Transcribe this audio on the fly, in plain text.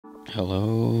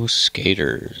Hello,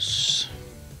 skaters,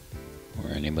 or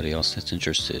anybody else that's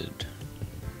interested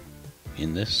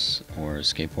in this, or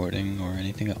skateboarding, or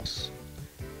anything else.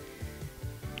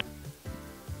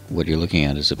 What you're looking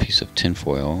at is a piece of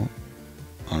tinfoil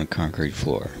on a concrete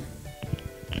floor.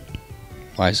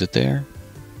 Why is it there?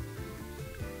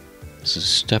 This is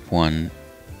step one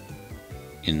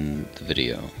in the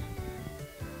video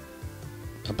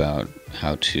about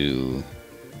how to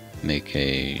make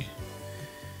a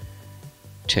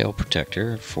tail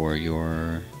protector for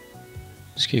your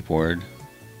skateboard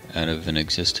out of an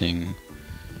existing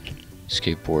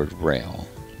skateboard rail.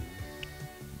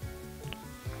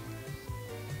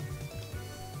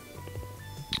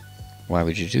 Why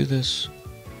would you do this?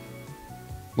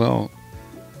 Well,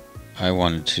 I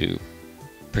wanted to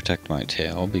protect my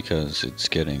tail because it's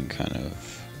getting kind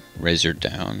of razored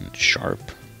down, sharp,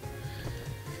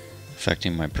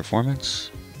 affecting my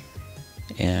performance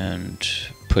and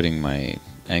putting my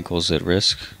ankles at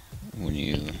risk when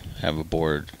you have a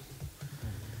board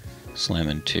slam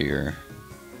into your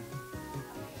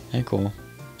ankle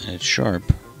and it's sharp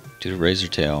due to razor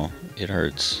tail. It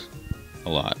hurts a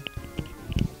lot.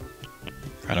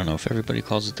 I don't know if everybody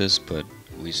calls it this, but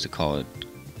we used to call it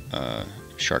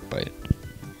shark bite,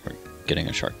 or getting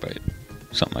a shark bite,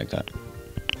 something like that.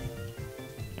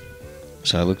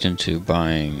 So I looked into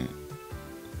buying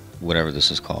whatever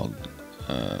this is called,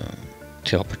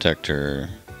 tail protector,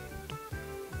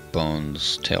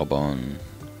 bones, tailbone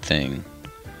thing.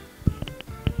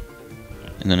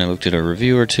 And then I looked at a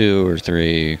review or two or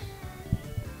three,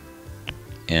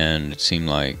 and it seemed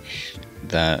like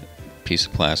that piece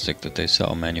of plastic that they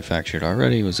sell manufactured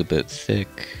already was a bit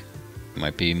thick.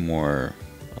 Might be more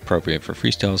appropriate for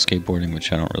freestyle skateboarding,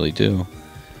 which I don't really do.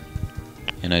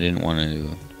 And I didn't want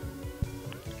to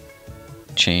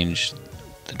change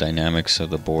the dynamics of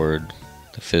the board,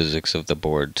 the physics of the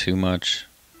board too much.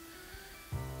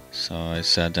 So I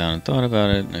sat down and thought about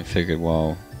it, and I figured,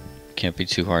 well, it can't be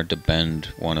too hard to bend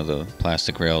one of the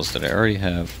plastic rails that I already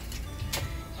have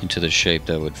into the shape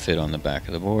that would fit on the back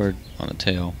of the board, on the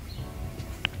tail.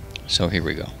 So here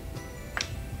we go.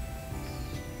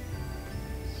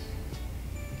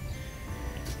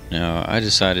 Now I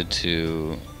decided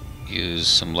to use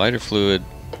some lighter fluid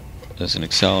as an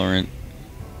accelerant.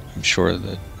 I'm sure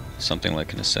that something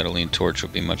like an acetylene torch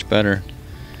would be much better.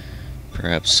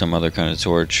 Perhaps some other kind of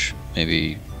torch,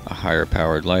 maybe a higher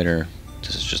powered lighter.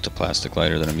 This is just a plastic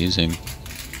lighter that I'm using.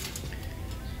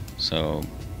 So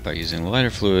by using the lighter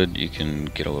fluid, you can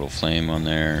get a little flame on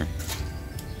there.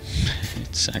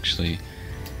 It's actually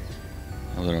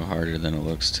a little harder than it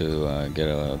looks to get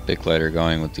a Bic lighter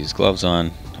going with these gloves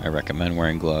on. I recommend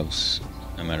wearing gloves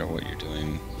no matter what you're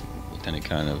doing with any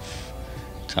kind of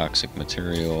toxic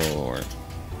material or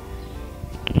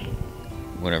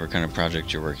whatever kind of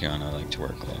project you're working on. I like to wear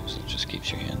gloves. It just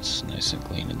keeps your hands nice and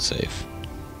clean and safe.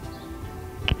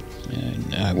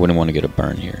 And I wouldn't want to get a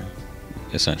burn here,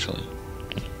 essentially.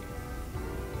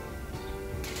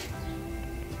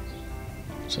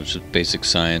 So it's just basic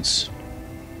science.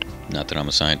 Not that I'm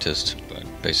a scientist, but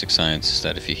basic science is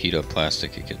that if you heat up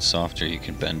plastic, it gets softer, you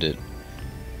can bend it.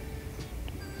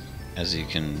 As you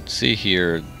can see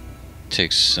here, it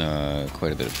takes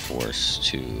quite a bit of force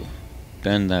to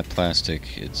bend that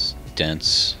plastic. It's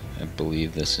dense. I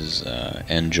believe this is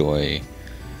Enjoy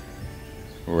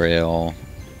rail,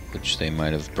 which they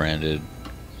might have branded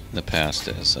in the past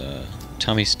as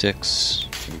tummy sticks.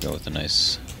 Here we go with a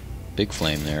nice big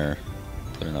flame there.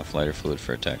 Put enough lighter fluid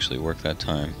for it to actually work that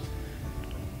time.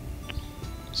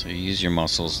 So you use your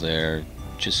muscles there,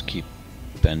 just keep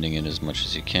bending it as much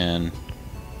as you can.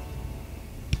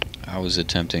 I was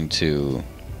attempting to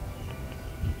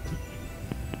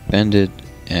bend it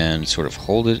and sort of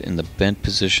hold it in the bent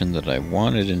position that I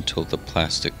wanted until the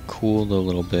plastic cooled a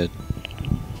little bit.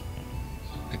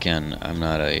 Again, I'm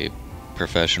not a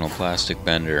professional plastic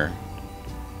bender.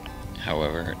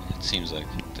 However, it seems like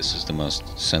this is the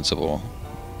most sensible,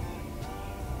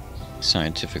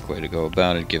 scientific way to go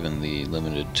about it given the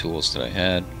limited tools that I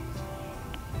had.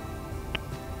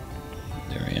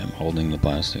 There I am holding the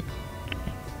plastic.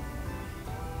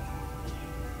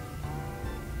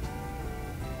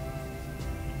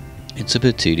 It's a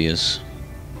bit tedious.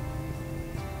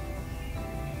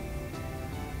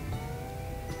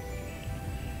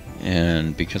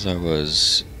 And because I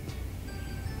was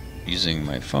using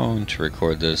my phone to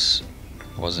record this,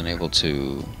 I wasn't able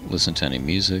to listen to any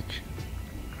music,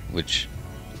 which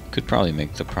could probably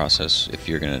make the process, if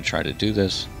you're going to try to do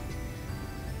this,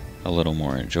 a little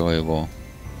more enjoyable.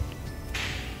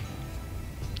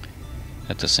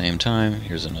 At the same time,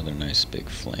 here's another nice big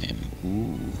flame.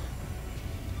 Ooh.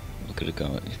 look at it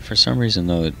go. For some reason,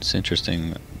 though, it's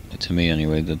interesting to me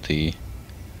anyway that the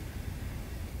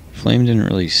flame didn't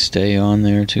really stay on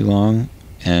there too long,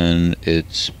 and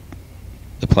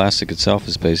the plastic itself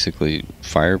is basically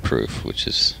fireproof, which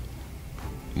is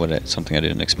something I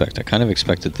didn't expect. I kind of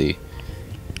expected the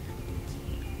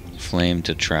flame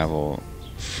to travel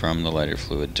from the lighter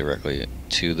fluid directly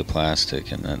to the plastic,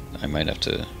 and that I might have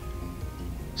to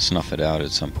snuff it out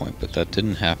at some point, but that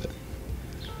didn't happen.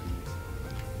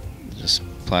 This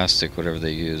plastic, whatever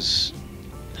they use,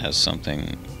 has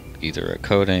something, either a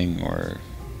coating or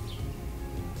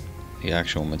the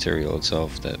actual material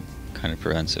itself, that kind of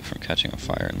prevents it from catching on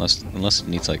fire, unless it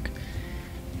needs like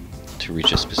to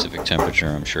reach a specific temperature.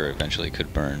 I'm sure eventually it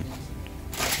could burn,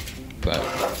 but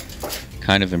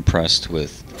kind of impressed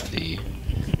with the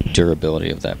durability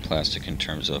of that plastic in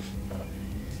terms of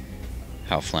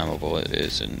how flammable it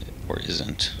is or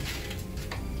isn't.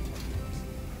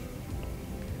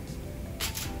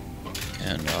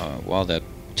 And while that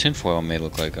tinfoil may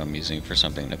look like I'm using for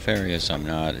something nefarious, I'm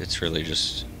not. It's really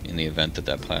just in the event that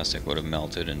that plastic would have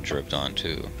melted and dripped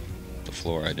onto the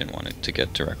floor. I didn't want it to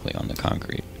get directly on the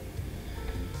concrete.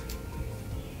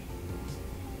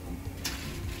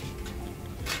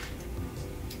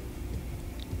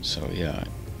 So yeah,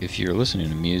 if you're listening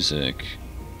to music,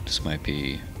 this might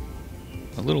be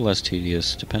a little less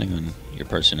tedious depending on your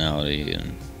personality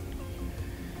and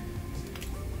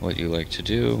what you like to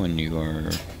do when you are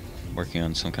working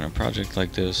on some kind of project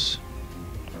like this.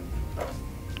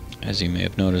 As you may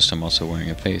have noticed, I'm also wearing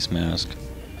a face mask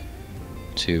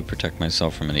to protect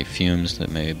myself from any fumes that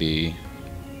may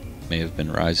have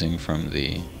been rising from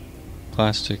the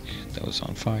plastic that was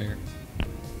on fire.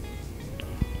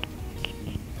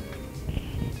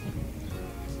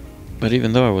 But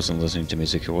even though I wasn't listening to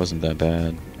music, it wasn't that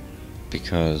bad,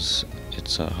 because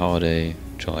it's a holiday,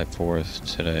 July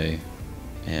 4th today,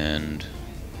 and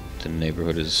the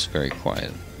neighborhood is very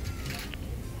quiet.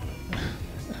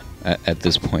 At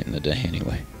this point in the day,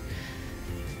 anyway.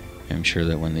 I'm sure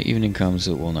that when the evening comes,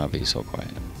 it will not be so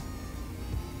quiet.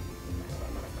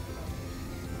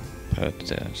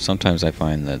 But sometimes I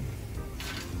find that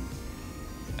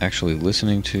actually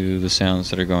listening to the sounds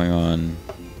that are going on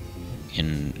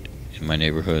in my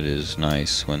neighborhood is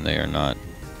nice when they are not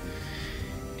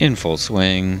in full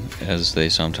swing, as they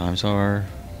sometimes are.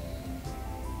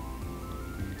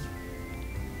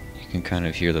 You can kind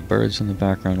of hear the birds in the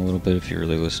background a little bit if you're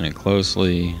really listening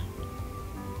closely.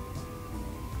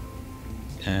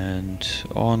 And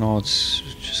all in all, it's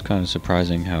just kind of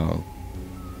surprising how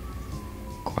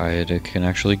quiet it can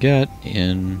actually get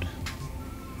in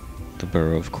the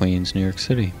borough of Queens, New York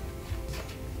City.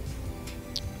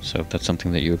 So if that's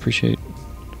something that you appreciate,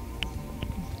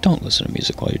 don't listen to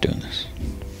music while you're doing this.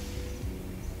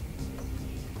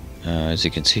 As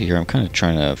you can see here, I'm kind of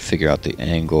trying to figure out the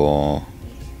angle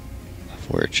of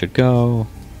where it should go,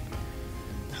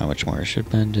 how much more I should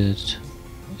bend it,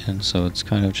 and so it's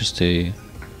kind of just a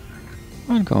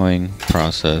ongoing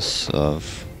process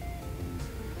of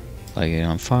lighting it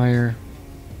on fire,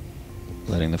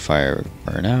 letting the fire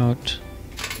burn out,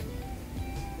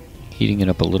 heating it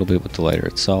up a little bit with the lighter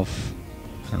itself.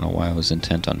 I don't know why I was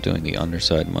intent on doing the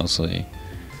underside mostly.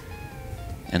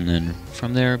 And then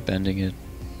from there, bending it,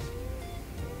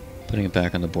 putting it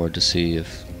back on the board to see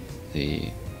if the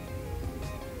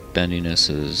bendiness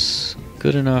is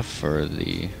good enough for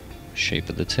the shape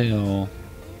of the tail.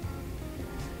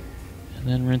 And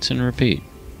then rinse and repeat.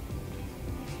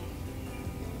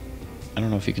 I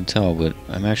don't know if you can tell, but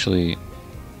I'm actually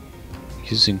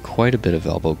using quite a bit of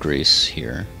elbow grease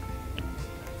here.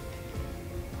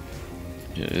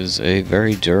 It is a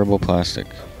very durable plastic.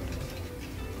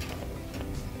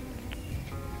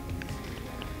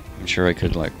 I'm sure I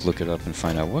could look it up and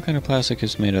find out what kind of plastic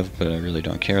it's made of, but I really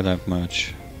don't care that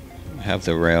much. I have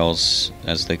the rails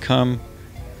as they come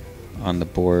on the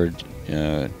board,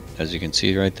 as you can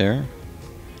see right there.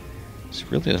 It's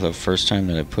really the first time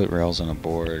that I put rails on a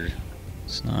board.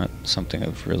 It's not something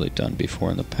I've really done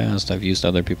before in the past. I've used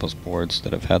other people's boards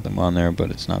that have had them on there, but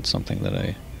it's not something that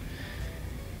I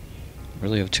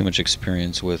really have too much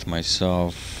experience with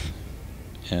myself.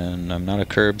 And I'm not a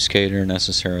curb skater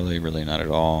necessarily, really not at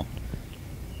all.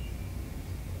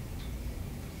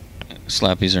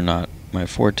 Slappies are not my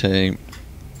forte.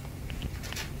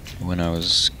 When I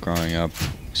was growing up,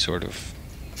 sort of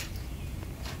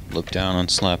looked down on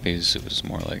slappies. It was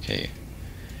more like, hey,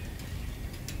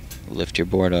 lift your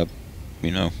board up,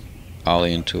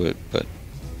 ollie into it, but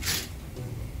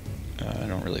I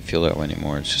don't really feel that way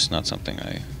anymore. It's just not something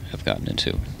I have gotten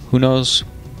into. Who knows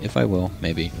if I will,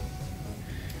 maybe.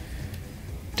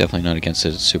 Definitely not against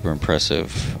it. It's super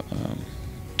impressive.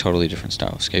 totally different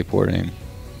style of skateboarding.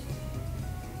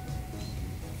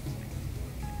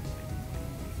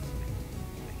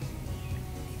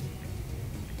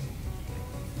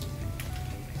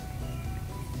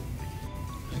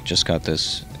 I just got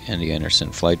this Andy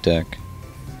Anderson flight deck.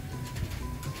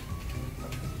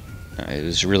 It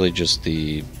is really just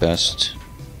the best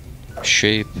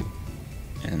shape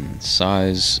and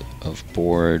size of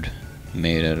board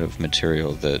made out of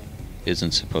material that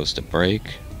isn't supposed to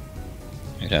break.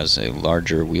 It has a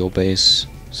larger wheelbase,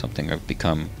 something I've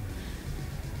become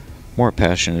more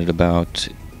passionate about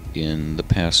in the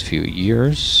past few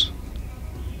years.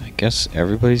 I guess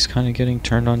everybody's kind of getting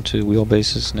turned on to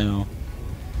wheelbases now,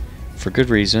 for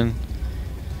good reason.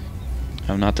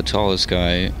 I'm not the tallest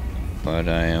guy, but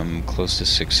I am close to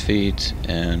 6 feet,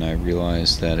 and I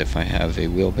realize that if I have a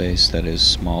wheelbase that is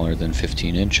smaller than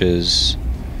 15 inches,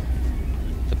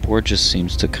 the board just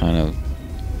seems to kind of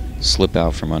slip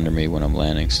out from under me when I'm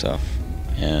landing stuff.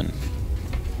 And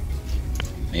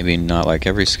maybe not like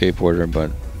every skateboarder, but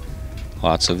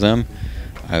lots of them,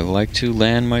 I like to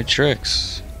land my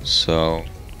tricks. So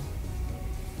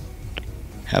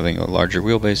having a larger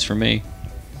wheelbase for me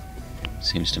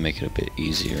seems to make it a bit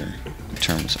easier in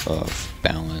terms of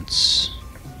balance.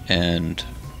 And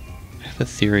I have a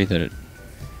theory that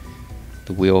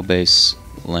the wheelbase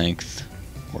length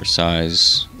or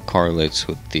size correlates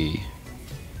with the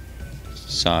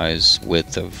size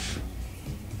width of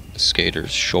the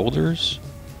skater's shoulders.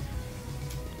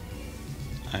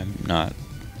 I'm not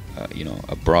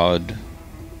a broad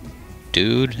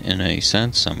dude in a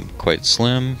sense. I'm quite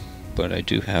slim, but I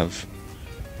do have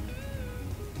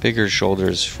bigger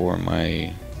shoulders for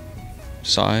my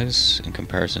size in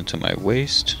comparison to my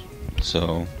waist,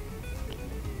 so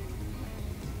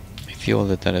I feel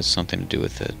that that has something to do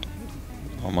with it.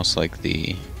 Almost like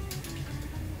the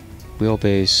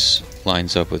wheelbase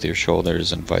lines up with your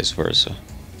shoulders and vice versa.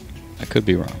 I could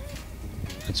be wrong.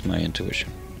 That's my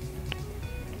intuition.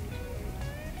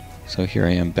 So here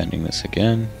I am bending this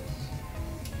again.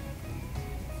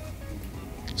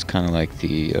 It's kind of like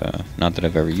the, not that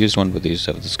I've ever used one, but these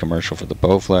have this commercial for the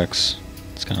Bowflex.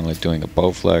 It's kind of like doing a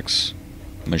Bowflex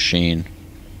machine.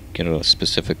 Get a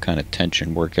specific kind of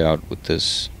tension workout with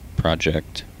this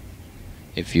project.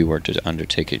 If you were to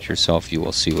undertake it yourself, you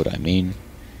will see what I mean.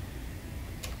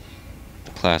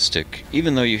 The plastic,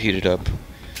 even though you heat it up,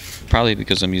 probably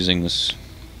because I'm using this,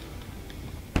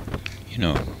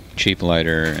 cheap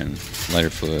lighter and lighter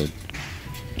fluid,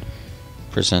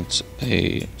 presents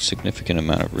a significant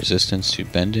amount of resistance to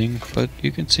bending, but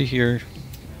you can see here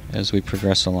as we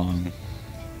progress along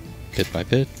bit by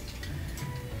bit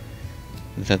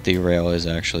that the rail is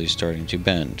actually starting to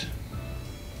bend.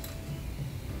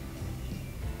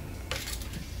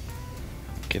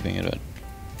 Giving it a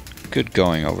good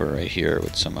going over right here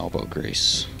with some elbow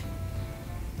grease.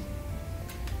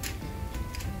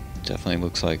 Definitely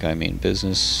looks like I mean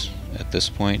business at this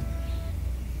point.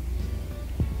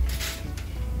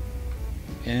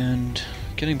 And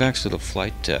getting back to the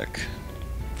flight deck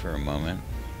for a moment.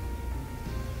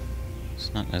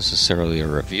 It's not necessarily a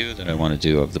review that I want to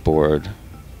do of the board.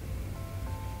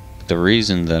 But the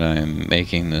reason that I'm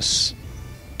making this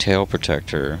tail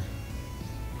protector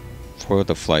for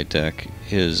the flight deck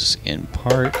is in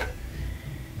part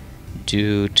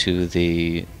due to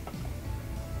the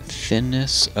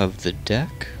thinness of the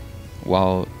deck.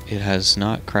 While it has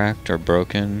not cracked or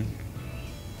broken,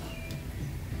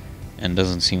 and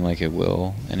doesn't seem like it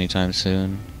will anytime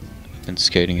soon. I've been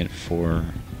skating it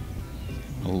for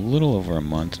a little over a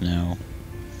month now.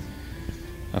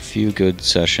 A few good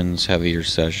sessions, heavier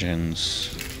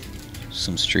sessions,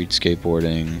 some street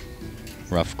skateboarding,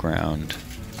 rough ground.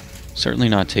 Certainly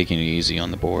not taking it easy on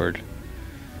the board.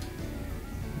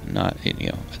 Not,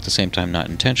 at the same time not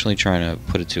intentionally trying to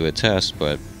put it to a test,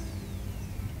 but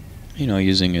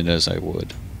using it as I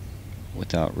would,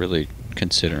 without really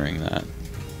considering that.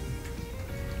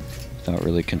 Without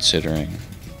really considering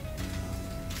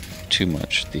too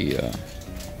much the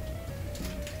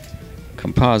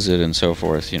composite and so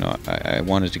forth. I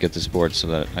wanted to get this board so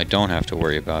that I don't have to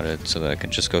worry about it, so that I can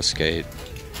just go skate,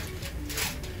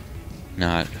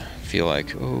 not feel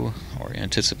like, or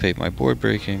anticipate my board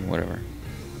breaking, whatever.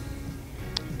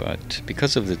 But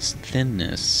because of its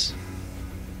thinness,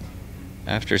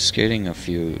 after skating a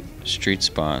few street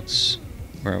spots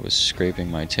where I was scraping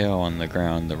my tail on the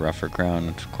ground, the rougher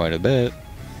ground, quite a bit,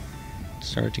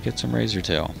 started to get some razor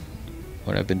tail.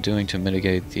 What I've been doing to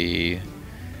mitigate the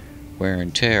wear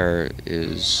and tear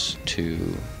is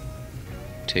to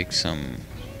take some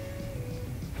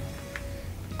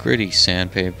gritty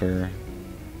sandpaper.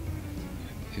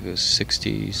 It was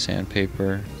 60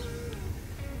 sandpaper,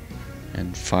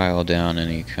 and file down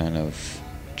any kind of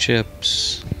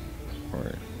chips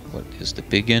or what is the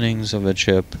beginnings of a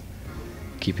chip,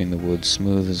 keeping the wood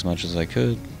smooth as much as I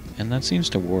could, and that seems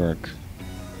to work.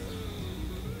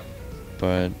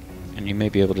 But, and you may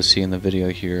be able to see in the video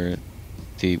here,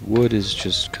 the wood is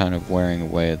just kind of wearing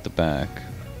away at the back.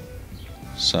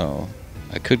 So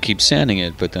I could keep sanding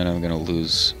it, but then I'm going to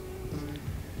lose,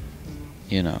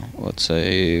 you know, let's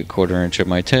say a 1/4 inch of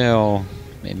my tail,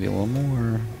 maybe a little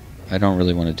more. I don't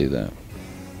really want to do that.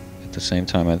 At the same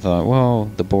time, I thought, well,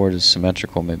 the board is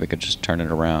symmetrical, maybe I could just turn it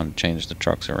around, change the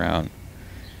trucks around,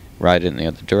 ride it in the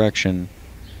other direction.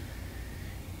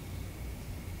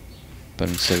 But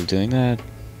instead of doing that,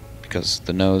 because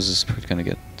the nose is going to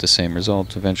get the same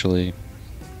result eventually,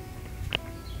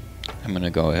 I'm going to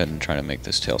go ahead and try to make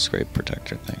this tail scrape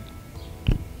protector thing.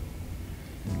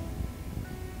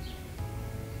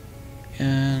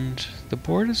 And the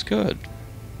board is good.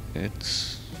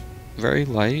 It's very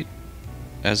light,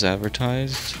 as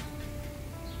advertised.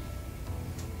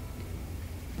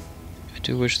 I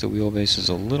do wish the wheelbase is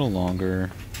a little longer.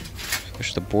 I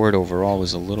wish the board overall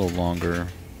was a little longer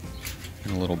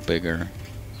and a little bigger.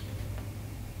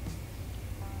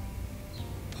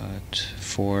 But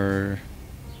for,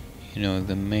 you know,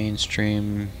 the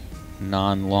mainstream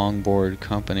non-longboard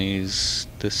companies,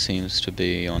 this seems to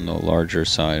be on the larger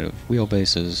side of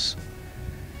wheelbases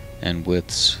and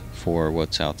widths for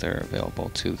what's out there available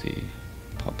to the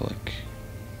public,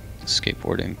 the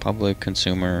skateboarding public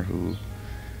consumer who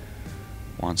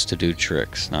wants to do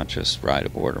tricks, not just ride a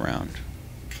board around.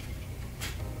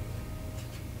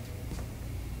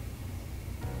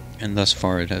 And thus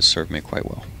far it has served me quite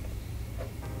well.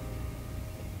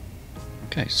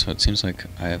 Okay, so it seems like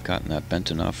I have gotten that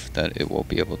bent enough that it will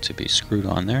be able to be screwed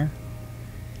on there.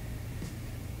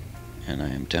 And I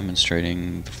am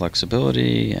demonstrating the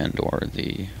flexibility and or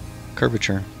the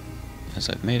curvature as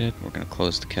I've made it. We're going to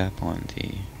close the cap on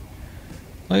the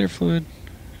lighter fluid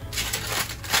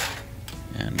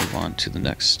and move on to the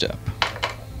next step.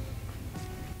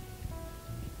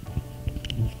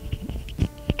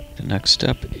 The next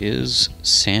step is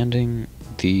sanding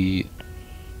the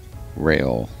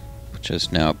rail, which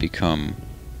has now become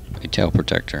a tail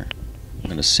protector. I'm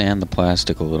going to sand the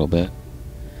plastic a little bit,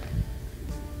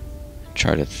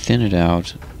 try to thin it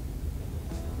out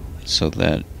so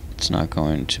that it's not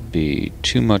going to be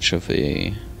too much of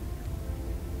a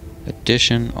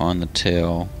addition on the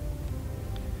tail.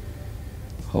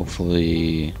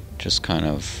 Hopefully just kind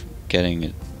of getting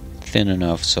it thin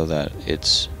enough so that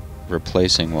it's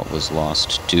replacing what was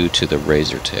lost due to the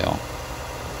razor tail.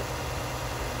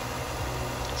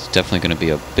 It's definitely going to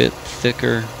be a bit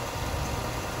thicker,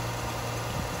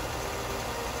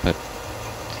 but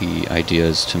the idea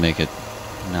is to make it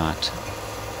not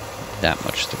that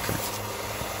much thicker.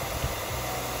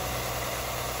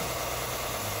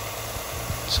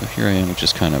 So here I am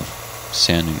just kind of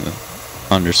sanding the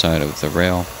underside of the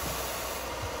rail,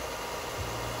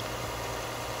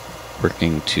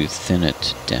 working to thin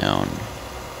it down.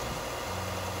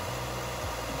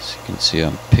 As you can see,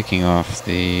 I'm picking off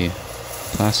the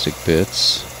plastic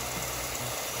bits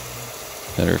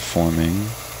that are forming.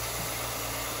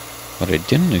 What I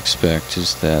didn't expect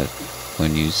is that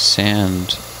when you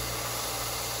sand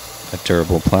a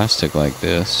durable plastic like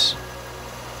this,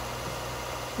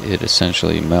 it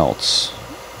essentially melts.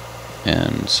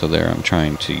 And so there I'm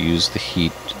trying to use the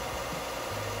heat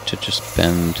to just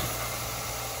bend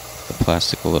the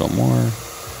plastic a little more,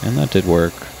 and that did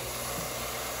work.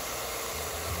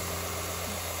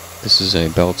 This is a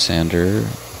belt sander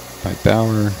by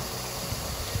Bauer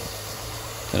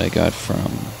that I got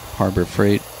from Harbor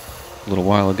Freight a little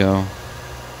while ago.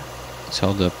 It's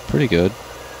held up pretty good.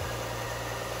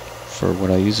 For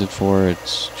what I use it for,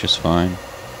 it's just fine.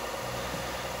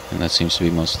 And that seems to be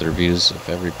most of the reviews of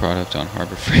every product on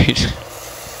Harbor Freight.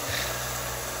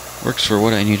 Works for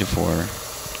what I need it for,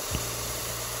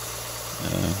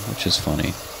 which is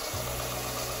funny.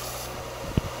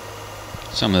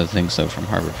 Some of the things, though, from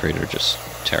Harbor Freight are just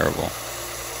terrible.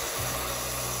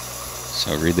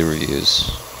 So read the reviews.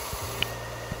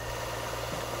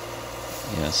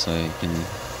 Yeah, so you can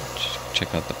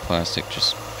check out the plastic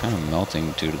just kind of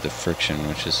melting due to the friction,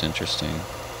 which is interesting.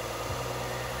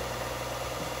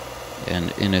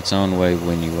 And in its own way,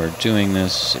 when you are doing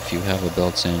this, if you have a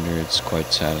belt sander, it's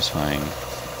quite satisfying.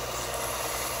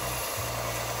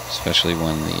 Especially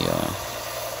when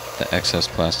the excess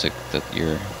plastic that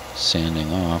you're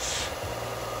sanding off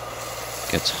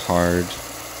gets hard,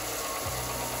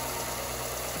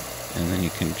 and then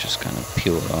you can just kind of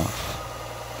peel it off.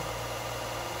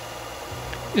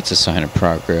 It's a sign of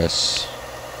progress.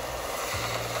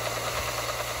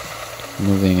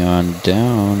 moving on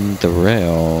down the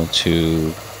rail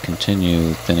to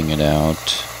continue thinning it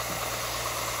out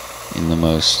in the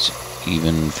most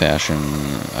even fashion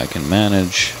I can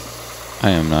manage.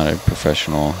 I am not a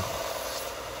professional.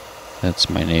 That's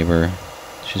my neighbor.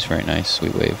 She's very nice. We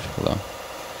waved. Hello.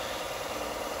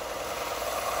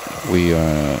 We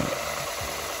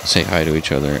say hi to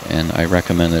each other, and I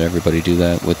recommend that everybody do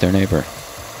that with their neighbor.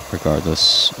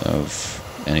 Regardless of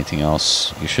anything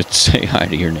else, you should say hi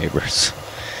to your neighbors.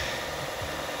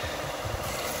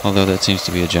 Although that seems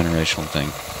to be a generational thing,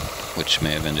 which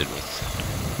may have ended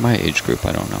with my age group,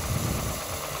 I don't know.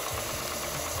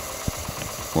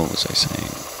 What was I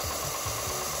saying?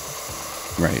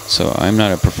 Right, so I'm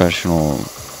not a professional,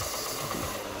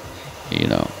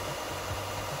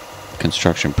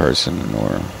 construction person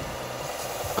or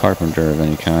carpenter of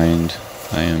any kind.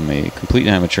 I am a complete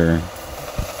amateur.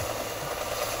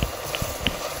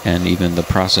 And even the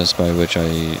process by which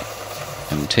I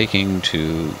am taking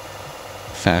to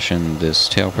fashion this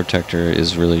tail protector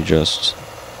is really just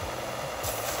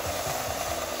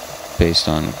based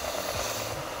on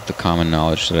the common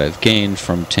knowledge that I've gained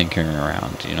from tinkering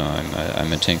around.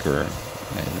 I'm a tinkerer,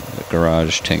 a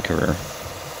garage tinkerer.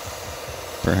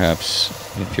 Perhaps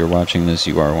if you're watching this,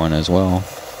 you are one as well.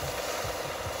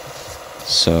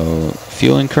 So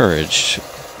feel encouraged.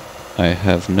 I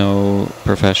have no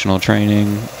professional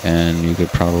training, and you could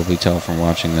probably tell from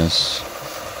watching this,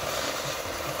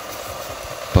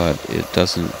 but it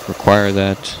doesn't require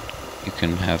that. You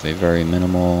can have a very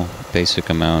minimal, basic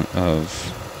amount of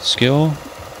skill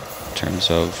in terms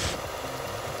of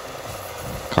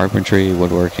carpentry,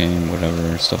 woodworking,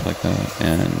 whatever, stuff like that,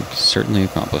 and certainly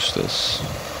accomplish this.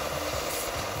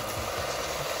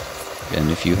 And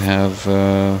if you have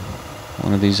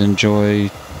one of these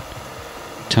Enjoy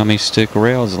tummy stick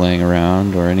rails laying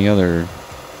around, or any other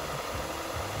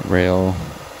rail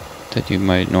that you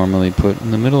might normally put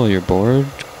in the middle of your board,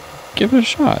 give it a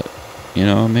shot.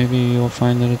 Maybe you'll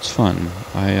find that it's fun.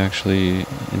 I actually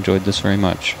enjoyed this very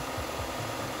much.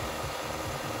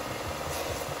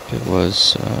 It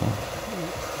was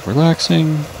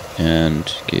relaxing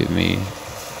and gave me,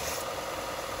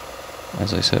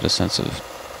 as I said, a sense of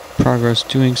progress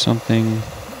doing something,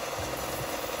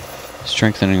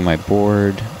 strengthening my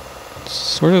board. It's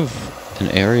sort of an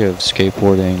area of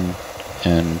skateboarding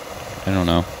and,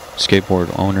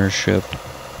 skateboard ownership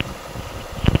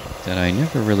that I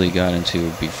never really got into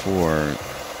before.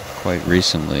 Quite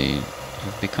recently,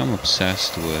 I've become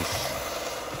obsessed with,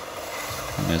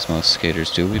 as most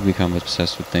skaters do, we become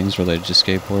obsessed with things related to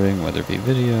skateboarding, whether it be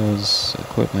videos,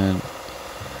 equipment.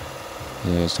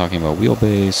 I was talking about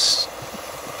wheelbase,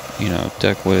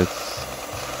 deck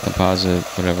width, composite,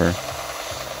 whatever.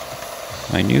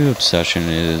 My new obsession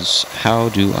is, how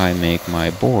do I make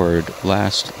my board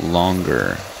last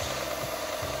longer?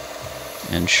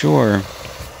 And sure,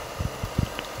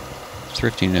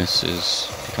 thriftiness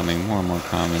is becoming more and more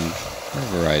common for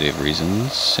a variety of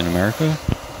reasons in America.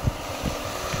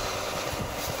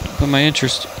 But my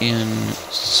interest in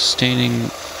sustaining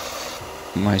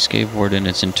my skateboard in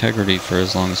its integrity for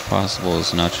as long as possible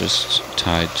is not just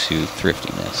tied to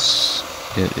thriftiness.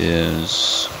 It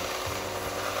is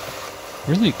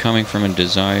really coming from a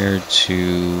desire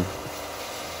to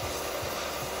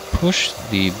push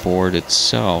the board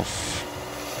itself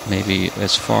maybe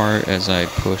as far as I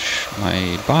push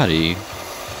my body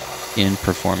in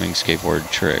performing skateboard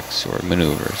tricks or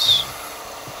maneuvers.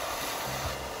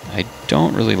 I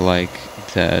don't really like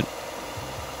that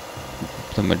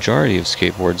the majority of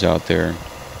skateboards out there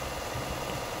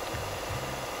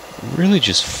really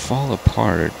just fall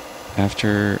apart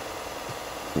after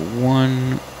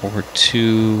one or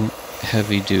two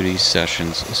heavy-duty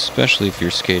sessions, especially if you're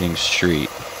skating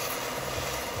street.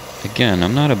 Again,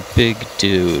 I'm not a big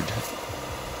dude.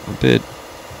 I'm a bit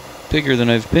bigger than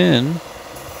I've been.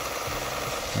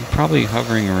 I'm probably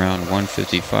hovering around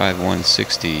 155,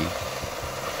 160.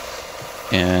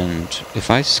 And if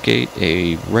I skate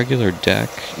a regular deck,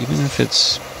 even if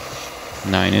it's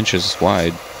 9 inches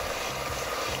wide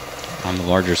on the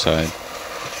larger side,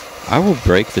 I will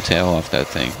break the tail off that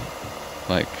thing.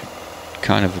 Like,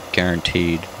 kind of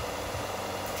guaranteed.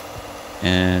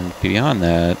 And beyond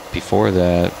that, before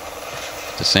that,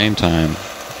 at the same time,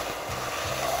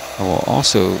 I will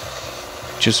also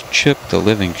just chip the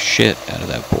living shit out of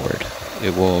that board.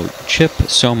 It will chip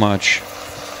so much.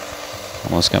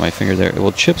 Almost got my finger there. It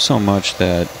will chip so much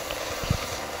that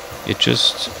it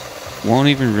just won't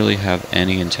even really have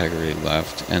any integrity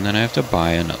left, and then I have to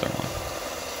buy another one.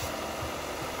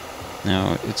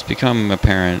 Now, it's become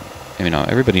apparent,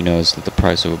 everybody knows that the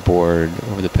price of a board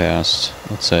over the past,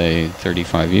 let's say,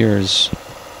 35 years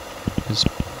has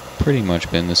pretty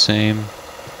much been the same.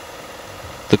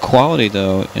 The quality,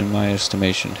 though, in my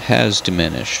estimation, has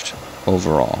diminished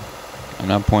overall. I'm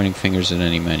not pointing fingers at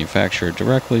any manufacturer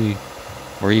directly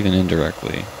or even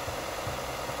indirectly.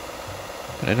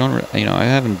 But I don't, I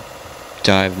haven't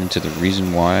dived into the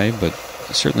reason why, but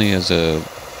certainly as a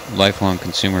lifelong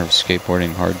consumer of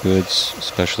skateboarding hard goods,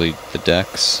 especially the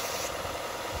decks,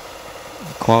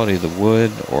 the quality of the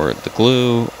wood or the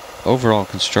glue, overall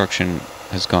construction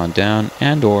has gone down,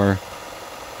 and or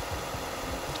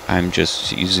I'm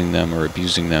just using them or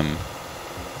abusing them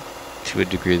to a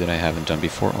degree that I haven't done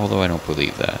before, although I don't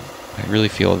believe that. I really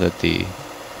feel that the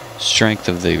strength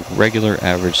of the regular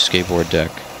average skateboard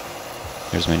deck,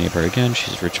 there's my neighbor again,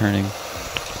 she's returning.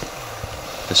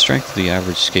 The strength of the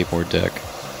average skateboard deck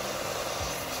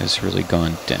has really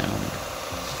gone down.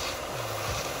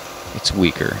 It's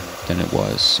weaker than it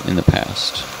was in the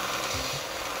past.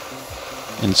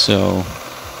 And so,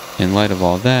 in light of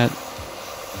all that,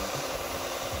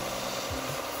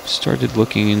 started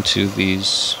looking into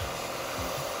these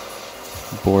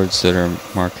boards that are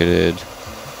marketed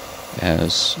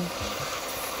as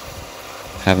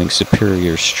having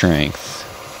superior strength,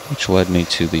 which led me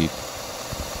to the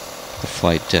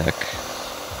Flight Deck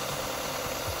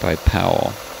by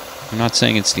Powell. I'm not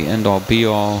saying it's the end-all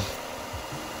be-all,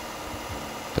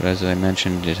 but as I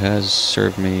mentioned, it has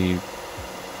served me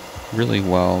really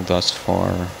well thus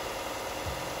far.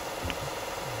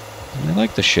 And I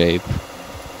like the shape.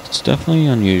 It's definitely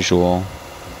unusual.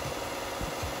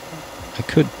 I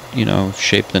could,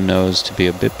 shape the nose to be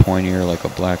a bit pointier, like a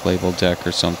Black Label deck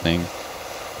or something.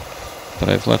 But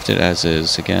I've left it as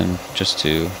is, again, just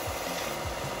to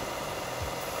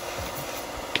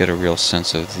get a real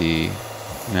sense of the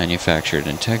manufactured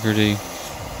integrity.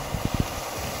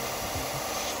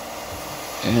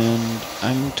 And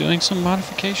I'm doing some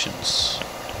modifications.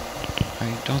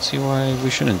 I don't see why we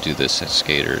shouldn't do this as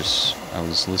skaters. I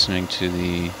was listening to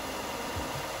the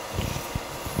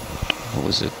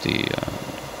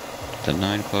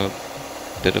Nine Club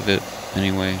bit of it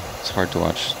anyway. It's hard to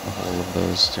watch the whole of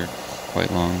those. They're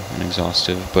quite long and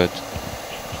exhaustive, but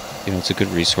it's a good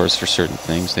resource for certain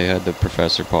things. They had the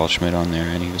Professor Paul Schmidt on there,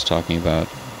 and he was talking about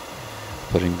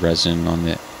putting resin on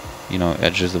the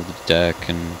edges of the deck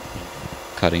and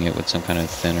cutting it with some kind of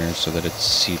thinner so that it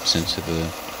seeps into the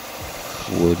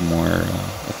wood more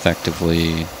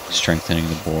effectively, strengthening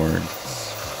the board.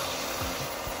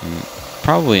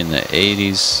 Probably in the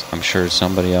 80s, I'm sure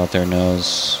somebody out there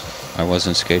knows. I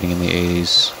wasn't skating in the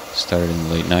 80s, started in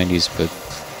the late 90s, but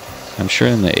I'm sure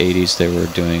in the 80s they were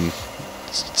doing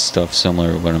stuff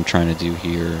similar to what I'm trying to do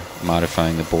here,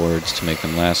 modifying the boards to make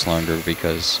them last longer,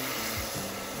 because,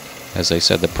 as I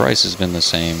said, the price has been the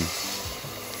same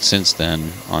since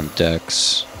then on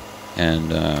decks,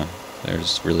 and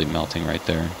there's really melting right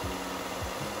there.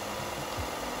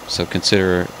 So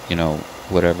consider,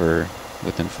 whatever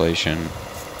with inflation,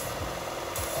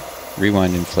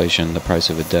 rewind inflation, the price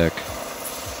of a deck,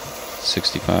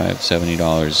 $65, $70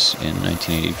 in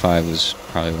 1985 was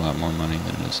probably a lot more money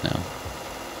than it is now.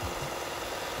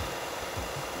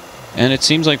 And it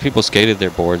seems like people skated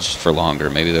their boards for longer.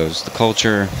 Maybe that was the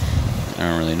culture. I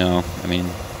don't really know.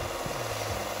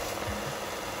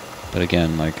 But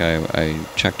again, I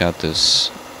checked out this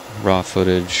raw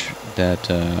footage that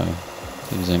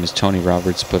his name is Tony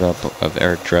Roberts put up of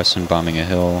Eric Dressen bombing a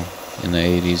hill in the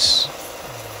 80s,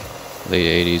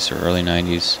 late 80s or early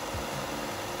 90s.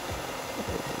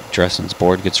 Dressen's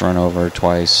board gets run over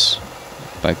twice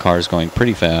by cars going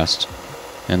pretty fast,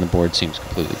 and the board seems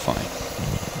completely fine.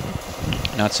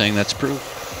 Not saying that's proof,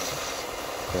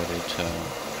 but it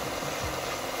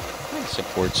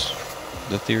supports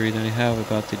the theory that I have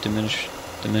about the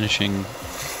diminishing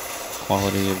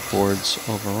quality of boards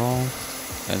overall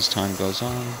as time goes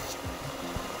on.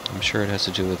 I'm sure it has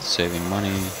to do with saving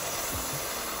money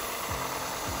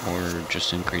or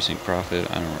just increasing profit.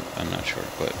 I'm not sure,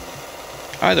 but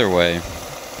either way,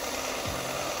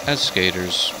 as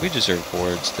skaters, we deserve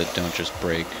boards that don't just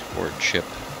break or chip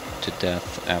to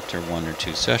death after 1 or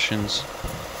 2 sessions.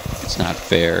 It's not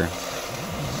fair.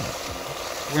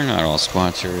 We're not all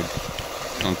sponsored.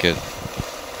 Don't get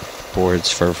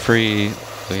boards for free.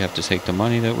 We have to take the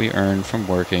money that we earn from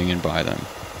working and buy them,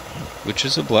 which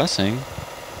is a blessing,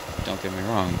 don't get me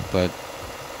wrong, but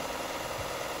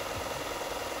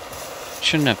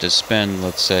shouldn't have to spend,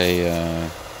 let's say,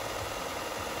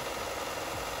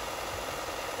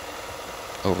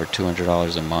 over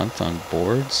 $200 a month on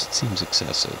boards. It seems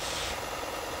excessive.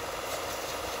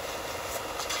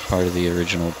 Part of the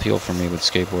original appeal for me with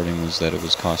skateboarding was that it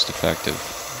was cost effective,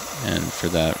 and for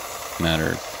that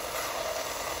matter,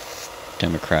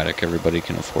 democratic. Everybody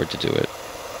can afford to do it.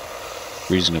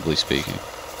 reasonably speaking.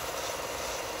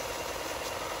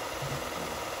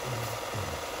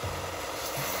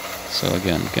 So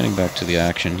again, getting back to the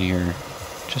action here,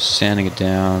 just sanding it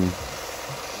down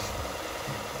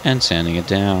and sanding it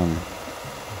down,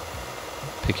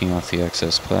 picking off the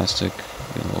excess plastic.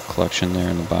 A little collection there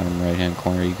in the bottom right hand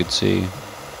corner you could see.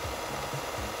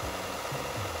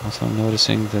 Also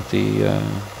noticing that the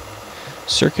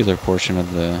circular portion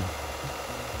of the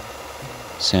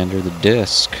sander, the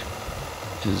disc,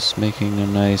 is making a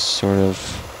nice sort of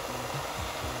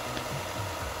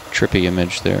trippy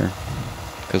image there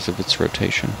because of its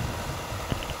rotation.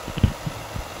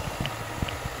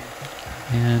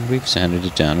 And we've sanded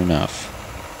it down enough.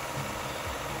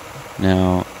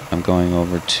 Now I'm going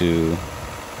over to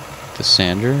the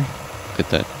sander. Look at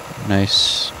that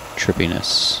nice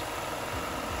trippiness.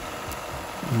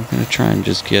 I'm going to try and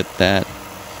just get that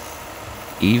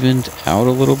evened out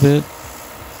a little bit.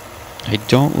 I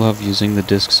don't love using the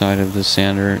disc side of the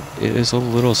sander. It is a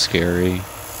little scary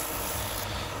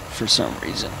for some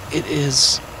reason. It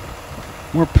is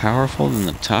more powerful than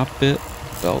the top bit,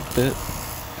 belt bit.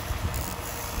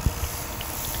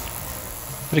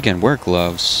 But again, wear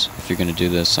gloves. If you're going to do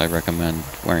this, I recommend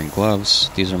wearing gloves.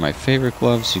 These are my favorite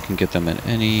gloves. You can get them at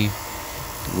any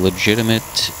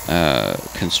legitimate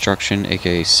construction,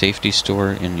 aka safety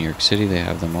store in New York City. They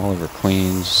have them all over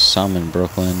Queens, some in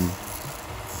Brooklyn.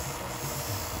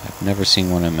 I've never seen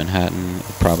one in Manhattan.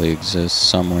 It probably exists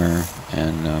somewhere,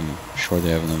 and I'm sure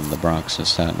they have them in the Bronx and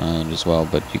Staten Island as well.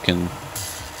 But you can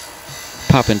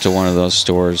pop into one of those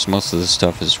stores. Most of the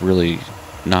stuff is really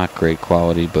not great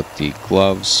quality, but the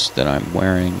gloves that I'm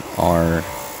wearing are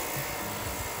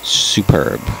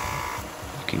superb.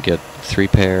 You can get 3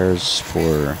 pairs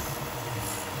for,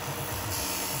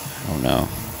 I don't know,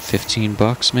 15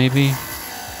 bucks maybe,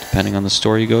 depending on the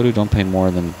store you go to. Don't pay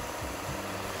more than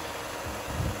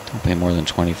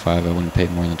 25. I wouldn't pay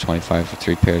more than 25 for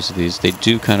 3 pairs of these. They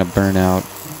do kind of burn out,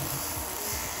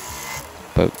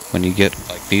 but when you get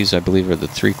like these, I believe are the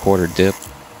 3/4 dip,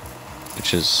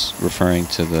 which is referring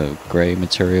to the gray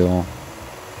material.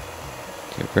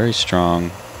 They're very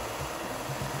strong.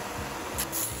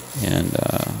 And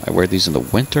I wear these in the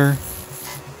winter.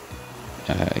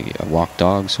 I walk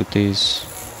dogs with these,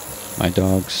 my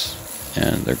dogs,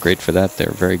 and they're great for that.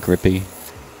 They're very grippy,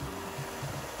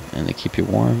 and they keep you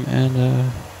warm, and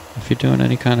if you're doing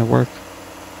any kind of work.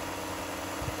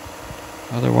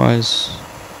 Otherwise,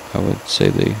 I would say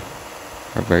they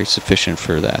are very sufficient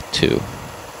for that too.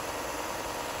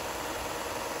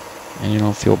 And you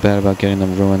don't feel bad about getting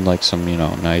them ruined like some,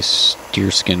 nice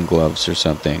deerskin gloves or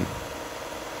something,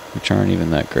 which aren't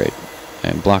even that great.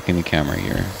 I'm blocking the camera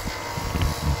here.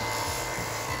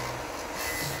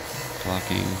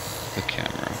 Blocking the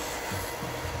camera.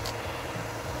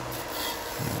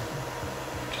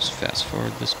 Just fast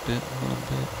forward this bit a little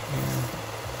bit here.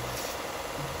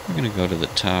 We're going to go to the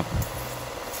top,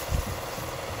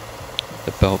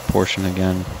 the belt portion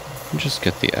again, and just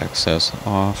get the excess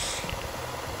off.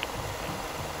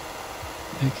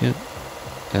 Make it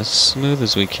as smooth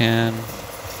as we can,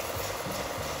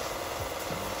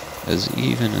 as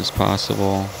even as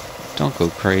possible. Don't go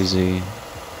crazy.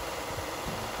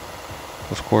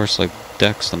 Of course, like,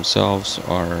 decks themselves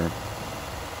are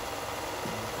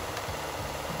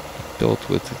built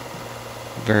with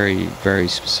very, very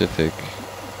specific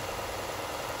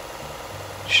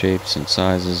shapes and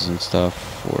sizes and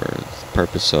stuff for the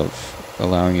purpose of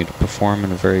allowing you to perform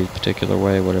in a very particular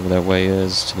way, whatever that way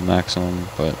is, to the maximum.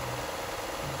 But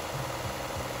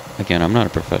again, I'm not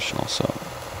a professional, so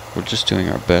we're just doing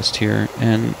our best here,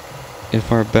 and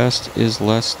if our best is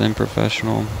less than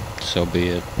professional, so be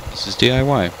it. This is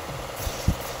DIY.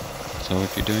 So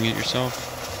if you're doing it yourself,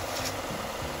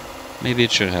 maybe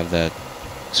it should have that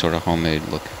sort of homemade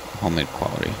look, homemade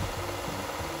quality.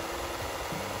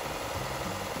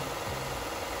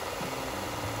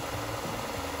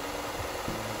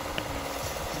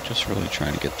 Just really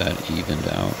trying to get that evened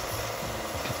out,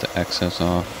 get the excess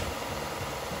off,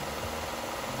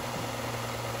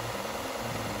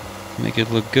 make it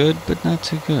look good, but not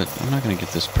too good. I'm not going to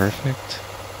get this perfect.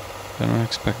 I don't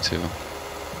expect to.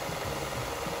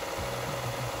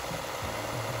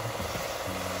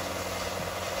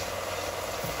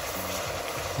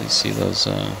 You see those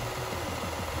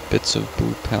bits of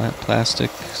blue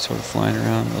plastic sort of flying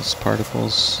around, those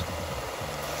particles.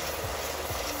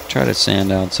 Try to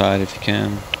sand outside if you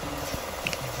can.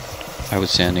 I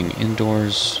was sanding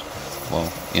indoors,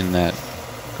 well, in that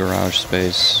garage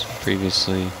space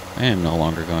previously. I am no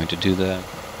longer going to do that.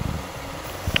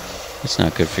 It's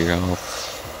not good for your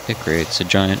health. It creates a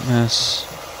giant mess.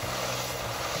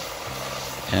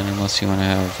 And unless you want to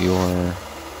have your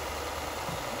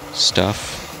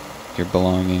stuff, your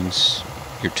belongings,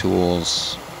 your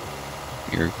tools,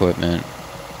 your equipment,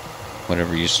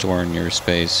 whatever you store in your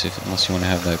space, unless you want to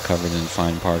have that covered in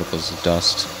fine particles of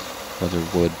dust, whether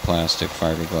wood, plastic,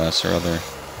 fiberglass, or other,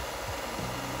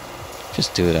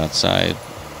 just do it outside.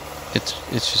 It's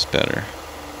just better.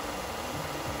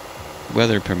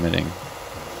 Weather permitting.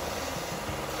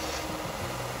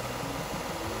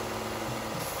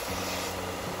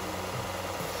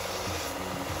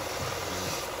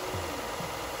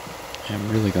 I'm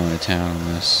really going to town on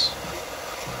this.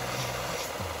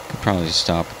 Could probably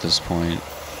stop at this point,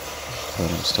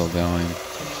 but I'm still going.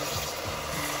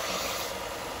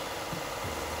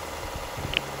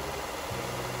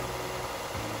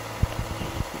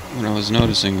 What I was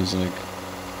noticing was like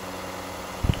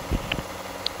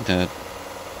that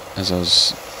as I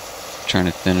was trying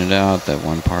to thin it out, that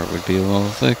one part would be a little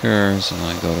thicker, so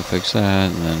then I go to fix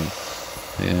that, and then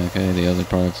yeah, okay, the other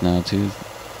part's now too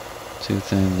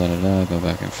thin, go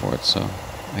back and forth. So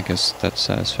I guess that's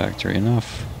satisfactory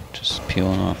enough. Just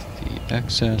peeling off the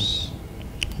excess.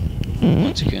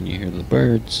 Once again, you hear the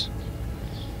birds.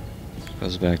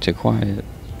 Goes back to quiet.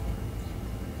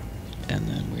 And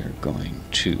then we're going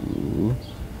to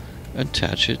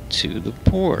attach it to the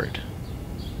board.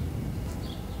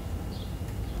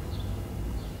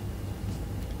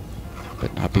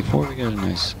 But not before we get a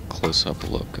nice close-up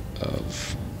look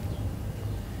of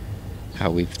how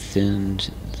we've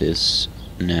thinned this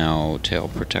now tail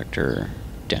protector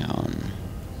down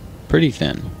pretty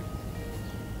thin.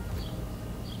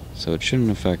 So it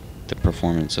shouldn't affect the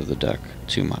performance of the deck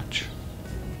too much.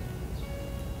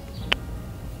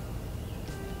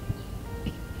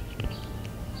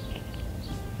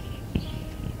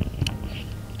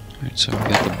 Alright, so I've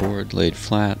got the board laid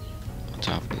flat on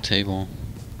top of the table.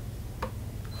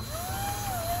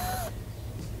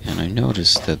 And I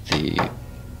noticed that the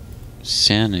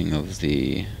sanding of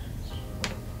the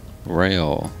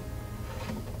rail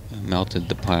melted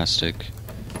the plastic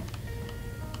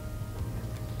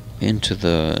into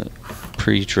the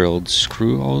pre-drilled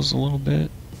screw holes a little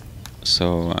bit.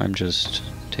 So I'm just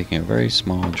taking a very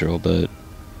small drill bit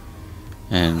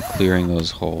and clearing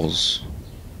those holes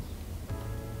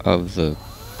of the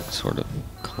sort of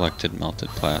collected melted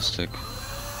plastic.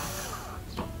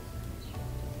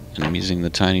 And I'm using the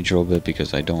tiny drill bit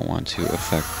because I don't want to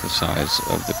affect the size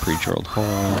of the pre-drilled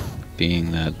hole,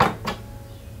 being that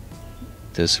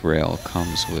this rail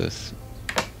comes with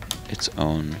its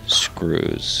own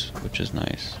screws, which is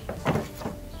nice.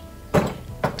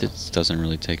 This doesn't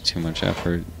really take too much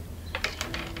effort.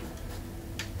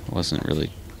 Wasn't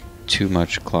really too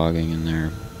much clogging in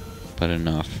there, but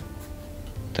enough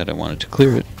that I wanted to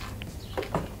clear it.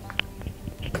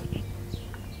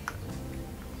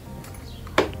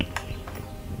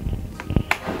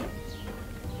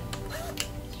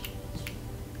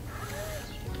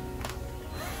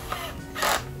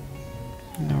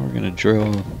 Now we're going to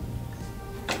drill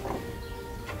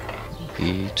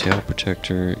the tail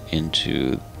protector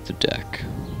into the deck.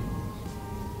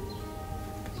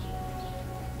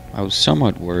 I was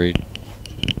somewhat worried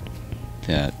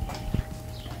that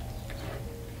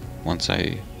once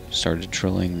I started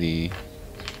drilling the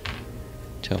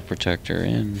tail protector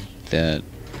in, that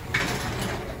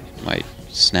it might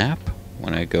snap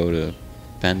when I go to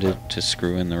bend it to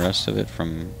screw in the rest of it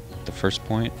from the first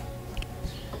point.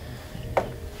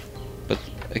 But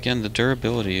again, the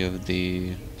durability of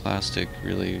the plastic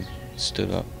really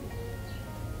stood up,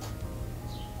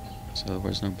 so there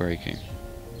was no breaking.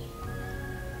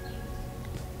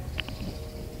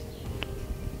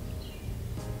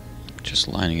 Just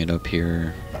lining it up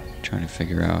here, trying to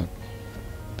figure out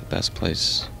the best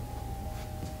place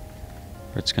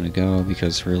where it's going to go,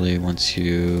 because really once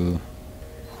you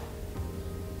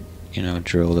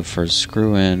drill the first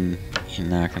screw in, you're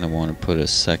not going to want to put a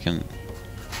second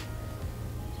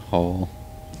hole,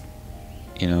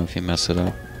 if you mess it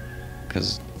up,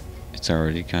 because it's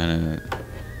already kind of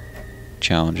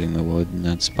challenging the wood in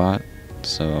that spot.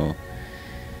 So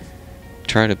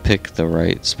try to pick the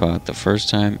right spot the first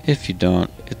time. If you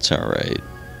don't, it's alright,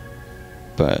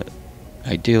 but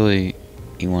ideally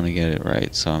you want to get it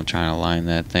right. So I'm trying to line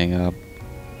that thing up.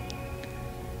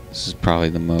 This is probably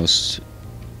the most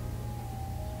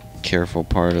careful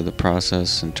part of the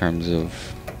process in terms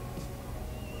of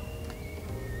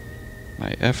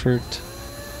my effort.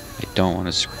 I don't want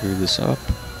to screw this up.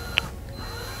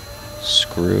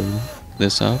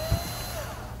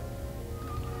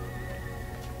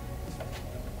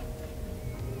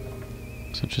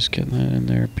 So just getting that in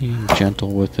there, being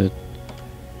gentle with it.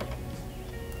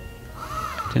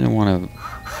 Didn't want to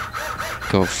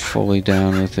go fully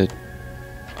down with it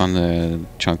on the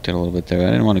chunked it a little bit there.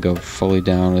 I didn't want to go fully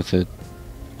down with it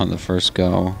on the first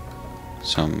go,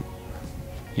 so I'm,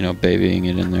 you know, babying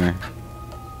it in there.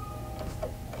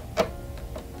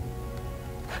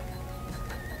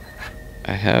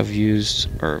 I have used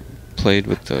or played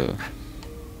with the,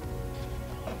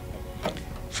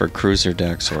 for cruiser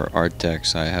decks or art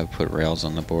decks, I have put rails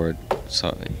on the board.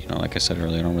 So, you know, like I said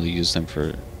earlier, I don't really use them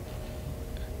for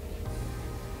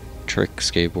trick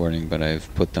skateboarding, but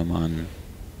I've put them on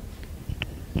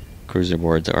cruiser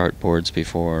boards, art boards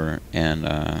before, and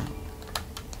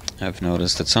I've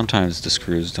noticed that sometimes the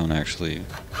screws don't actually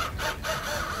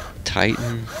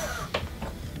tighten,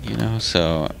 you know,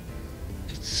 so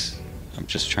I'm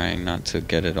just trying not to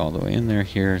get it all the way in there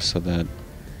here so that it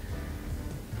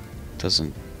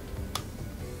doesn't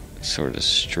sort of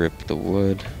strip the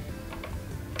wood.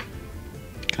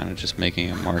 Kind of just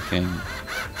making a marking,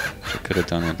 which I could have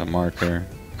done with a marker.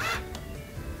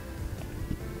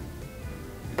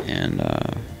 And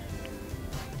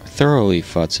thoroughly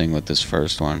futzing with this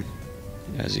first one,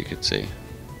 as you can see,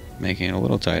 making it a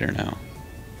little tighter now.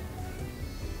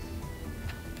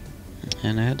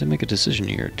 And I had to make a decision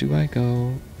here. Do I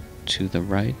go to the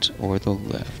right or the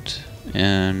left?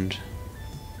 And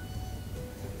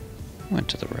went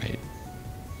to the right.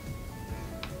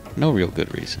 No real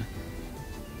good reason.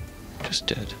 Just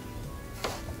did.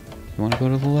 You want to go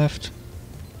to the left?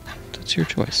 That's your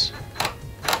choice.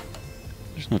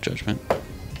 There's no judgment.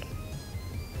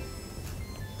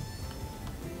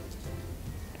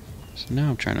 So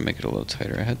now I'm trying to make it a little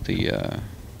tighter. I had the,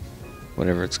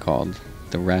 whatever it's called,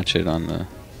 the ratchet on the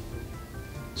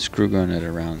screw gun at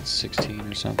around 16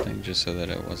 or something, just so that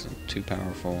it wasn't too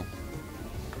powerful.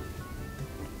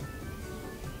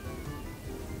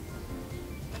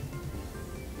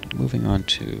 Moving on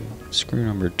to screw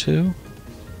number 2.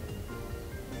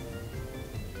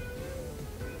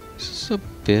 This is a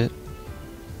bit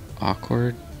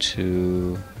awkward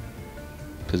to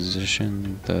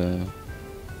position the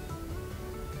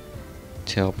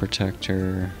tail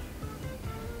protector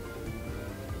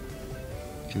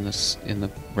in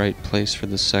the right place for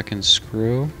the second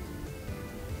screw,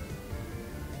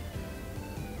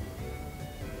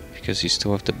 because you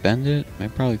still have to bend it. I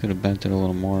probably could have bent it a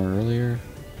little more earlier,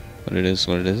 but it is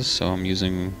what it is, so I'm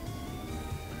using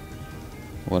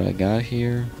what I got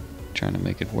here, trying to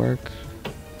make it work.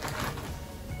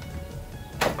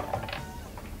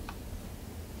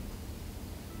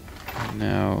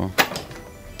 Now,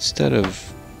 instead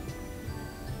of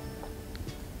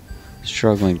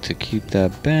struggling to keep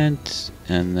that bent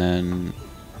and then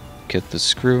get the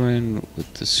screw in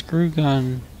with the screw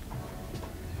gun,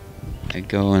 I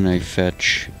go and I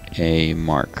fetch a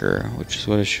marker, which is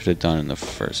what I should have done in the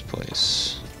first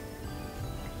place.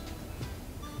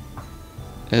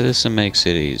 And this makes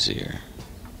it easier.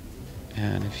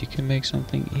 And if you can make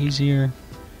something easier,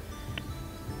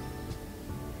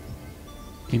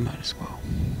 you might as well.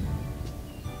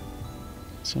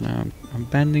 So now I'm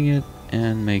bending it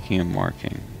and making a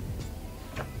marking.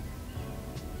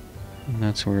 And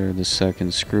that's where the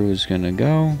second screw is going to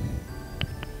go.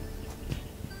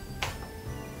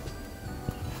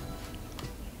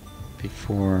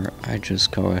 Before I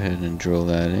just go ahead and drill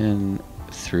that in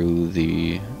through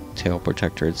the tail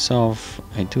protector itself,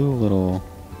 I do a little,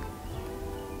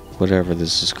 whatever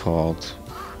this is called.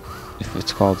 If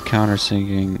it's called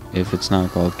countersinking, if it's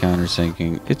not called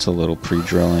countersinking, it's a little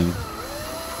pre-drilling.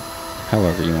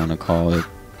 However you want to call it.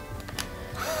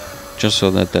 Just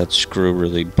so that that screw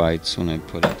really bites when I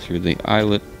put it through the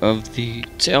eyelet of the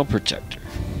tail protector.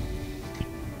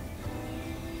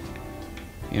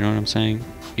 You know what I'm saying?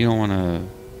 You don't want to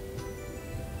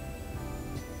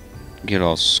get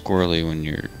all squirrely when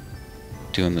you're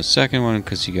doing the second one,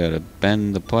 because you got to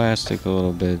bend the plastic a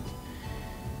little bit.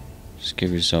 Just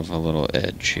give yourself a little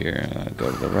edge here.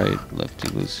 Go to the right,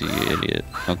 lefty-loosey, idiot.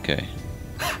 Okay.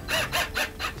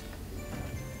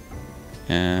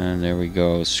 And there we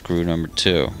go, screw number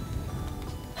 2.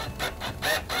 I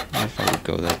don't know if I would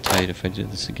go that tight if I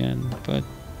did this again, but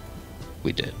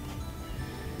we did.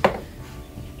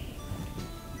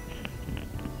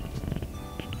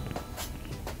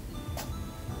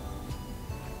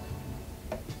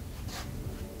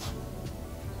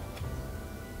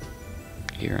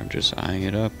 Here I'm just eyeing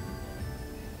it up,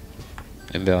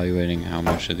 evaluating how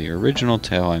much of the original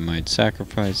tail I might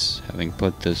sacrifice, having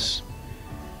put this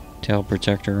tail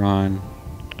protector on.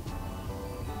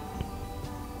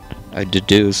 I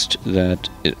deduced that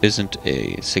it isn't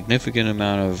a significant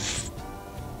amount of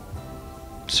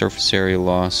surface area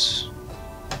loss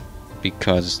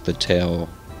because the tail,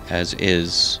 as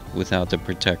is, without the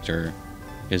protector,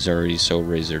 is already so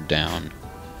razored down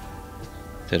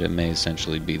that it may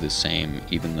essentially be the same,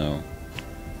 even though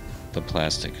the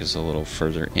plastic is a little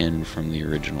further in from the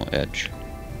original edge.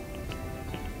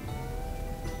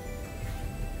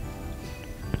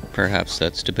 Perhaps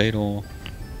that's debatable.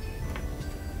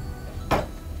 I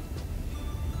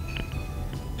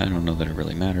don't know that it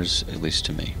really matters, at least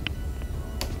to me.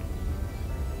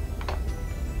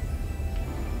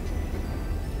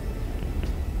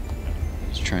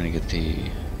 Trying to get the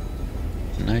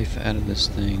knife out of this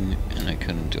thing, and I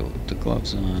couldn't do it with the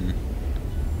gloves on.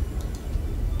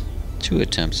 2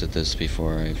 attempts at this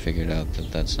before I figured out that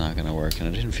that's not going to work, and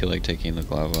I didn't feel like taking the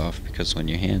glove off because when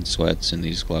your hand sweats in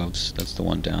these gloves, that's the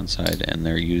one downside, and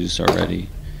they're used already,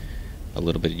 a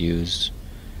little bit used.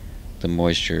 The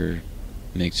moisture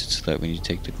makes it so that when you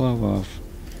take the glove off,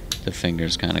 the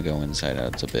fingers kind of go inside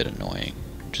out. It's a bit annoying.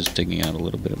 Just digging out a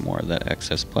little bit more of that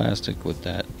excess plastic with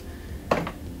that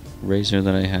razor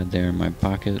that I had there in my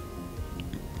pocket,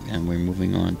 and we're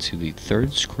moving on to the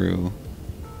 3rd screw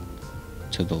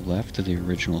to the left of the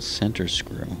original center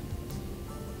screw,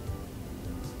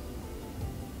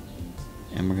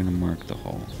 and we're going to mark the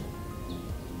hole.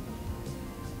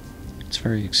 It's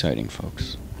very exciting,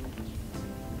 folks.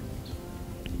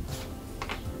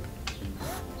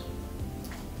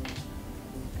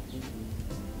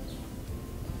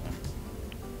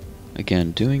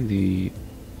 Again, doing the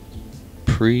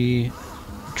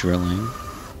pre-drilling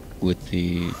with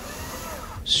the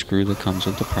screw that comes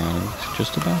with the product,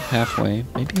 just about halfway,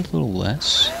 maybe a little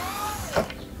less.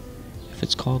 If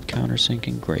it's called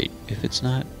countersinking, great. If it's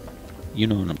not, you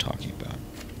know what I'm talking about.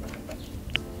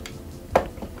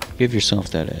 Give yourself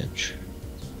that edge.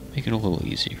 Make it a little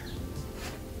easier.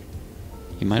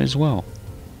 You might as well.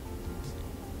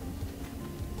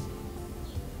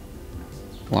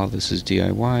 While this is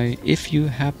DIY, if you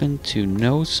happen to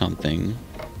know something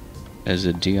as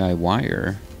a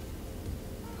DIYer,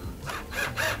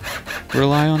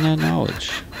 rely on that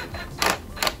knowledge.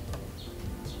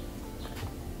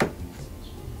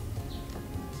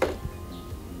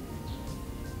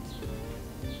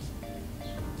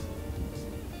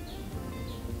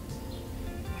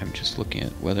 I'm just looking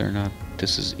at whether or not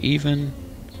this is even,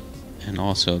 and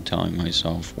also telling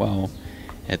myself, well,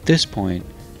 at this point,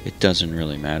 it doesn't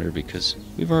really matter because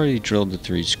we've already drilled the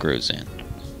 3 screws in,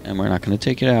 and we're not going to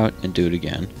take it out and do it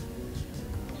again.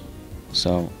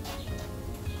 So,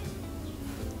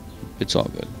 it's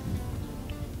all good.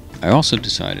 I also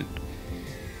decided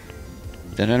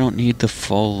that I don't need the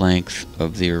full length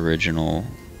of the original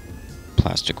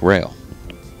plastic rail.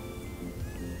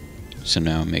 So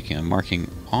now I'm making a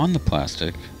marking on the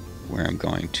plastic where I'm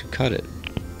going to cut it.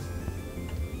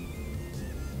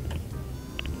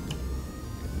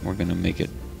 We're going to make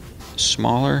it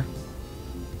smaller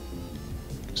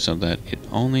so that it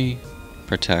only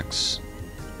protects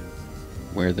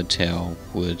where the tail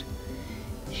would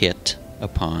hit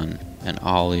upon an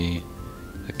ollie,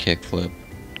 a kickflip,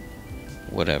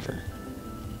 whatever.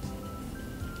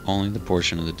 Only the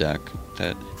portion of the deck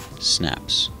that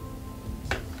snaps.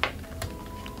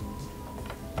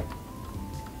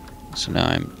 So now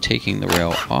I'm taking the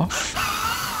rail off.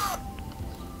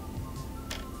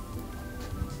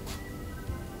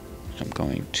 I'm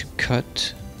going to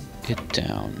cut it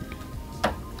down.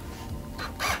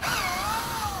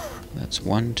 That's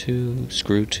 1, 2,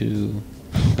 screw 2,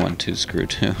 1, 2, screw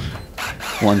 2,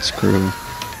 1 screw,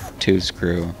 2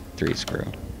 screw, 3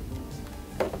 screw.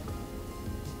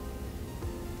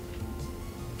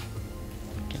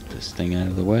 Get this thing out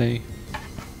of the way.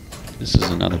 This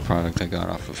is another product I got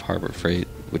off of Harbor Freight,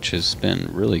 which has been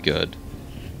really good.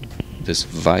 This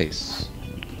vise.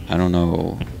 I don't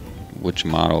know which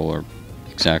model or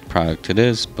exact product it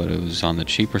is, but it was on the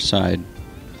cheaper side.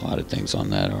 A lot of things on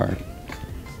that are.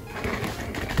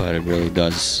 But it really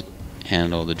does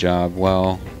handle the job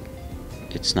well.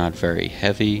 It's not very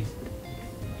heavy.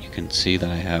 You can see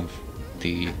that I have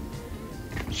the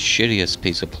shittiest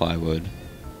piece of plywood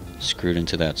screwed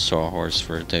into that sawhorse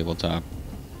for a tabletop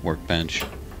workbench,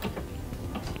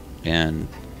 and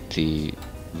the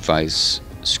vise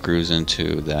screws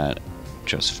into that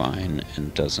just fine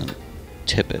and doesn't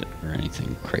tip it or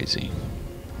anything crazy.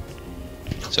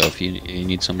 So if you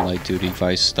need some light duty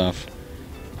vise stuff,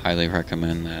 highly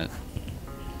recommend that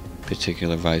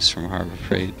particular vise from Harbor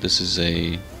Freight. This is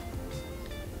a,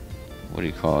 what do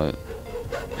you call it,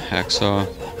 hacksaw,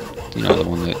 you know, the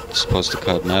one that's supposed to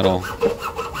cut metal.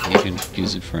 You can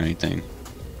use it for anything.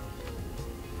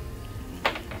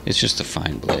 It's just a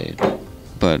fine blade,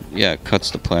 but yeah, it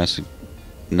cuts the plastic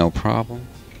no problem.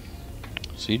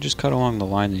 So you just cut along the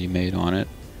line that you made on it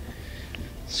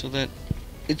so that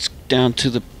it's down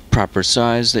to the proper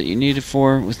size that you need it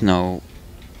for with no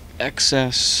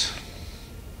excess.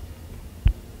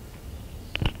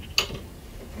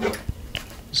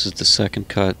 This is the second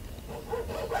cut.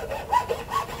 Look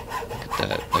at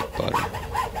that, like butter.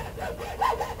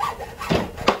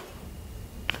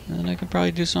 And then I could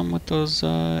probably do something with those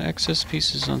excess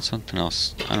pieces on something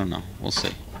else. I don't know. We'll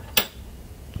see.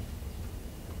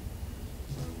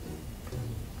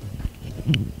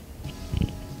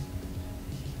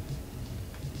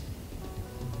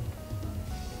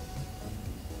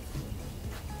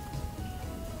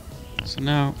 So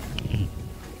now, I'm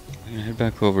going to head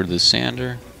back over to the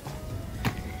sander.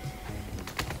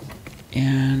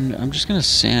 And I'm just going to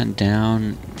sand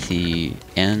down the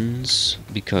ends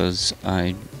because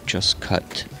I just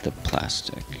cut the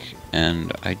plastic.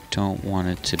 And I don't want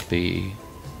it to be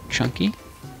chunky.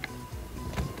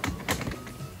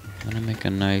 I'm going to make a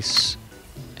nice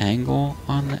angle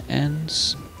on the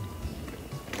ends.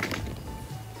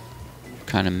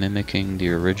 Kind of mimicking the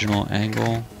original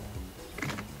angle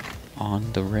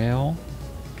on the rail.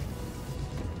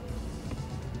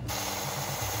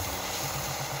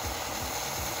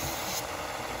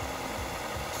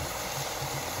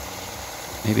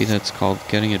 Maybe that's called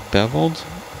getting it beveled.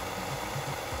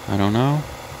 I don't know.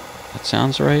 That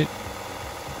sounds right.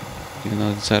 Even though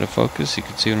it's out of focus, you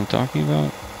can see what I'm talking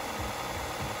about.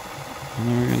 And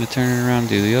then we're going to turn it around and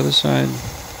do the other side.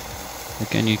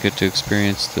 Again, you get to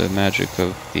experience the magic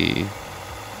of the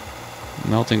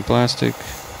melting plastic,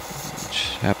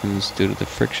 which happens due to the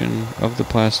friction of the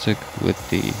plastic with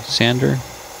the sander.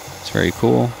 It's very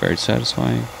cool, very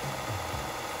satisfying.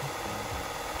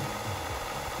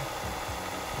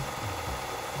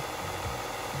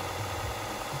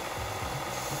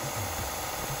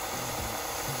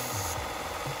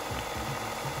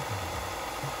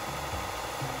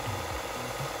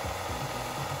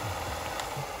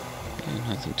 And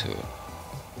nothing to it.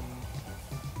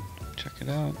 Check it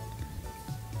out.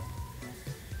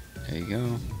 There you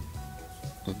go.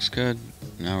 Looks good.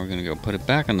 Now we're gonna go put it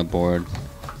back on the board.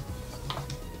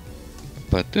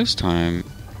 But this time,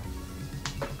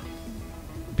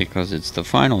 because it's the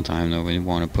final time that we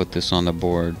want to put this on the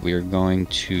board, we are going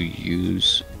to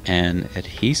use an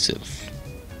adhesive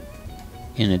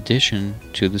in addition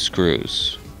to the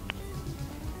screws.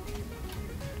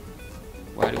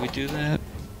 Why do we do that?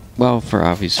 Well, for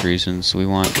obvious reasons. We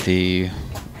want the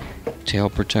tail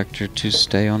protector to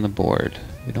stay on the board.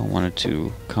 We don't want it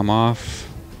to come off,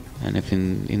 and if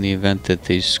in the event that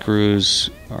these screws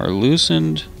are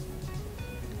loosened,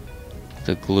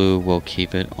 the glue will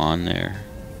keep it on there.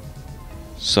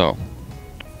 So,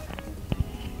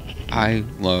 I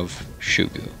love shoe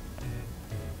glue.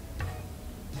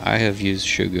 I have used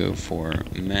shoe glue for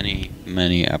many,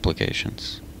 many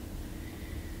applications.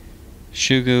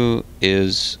 Shoe glue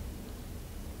is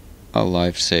a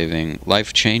life-saving,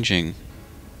 life-changing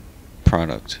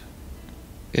product.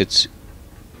 It's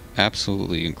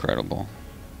absolutely incredible.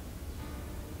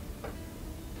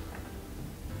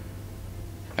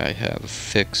 I have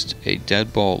fixed a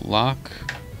deadbolt lock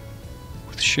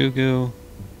with shoe glue.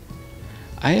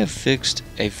 I have fixed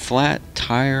a flat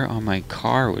tire on my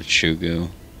car with shoe glue.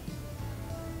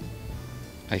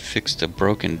 I fixed a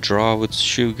broken draw with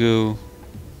shoe glue.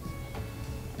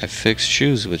 I fixed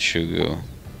shoes with shoe glue,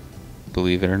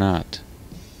 believe it or not.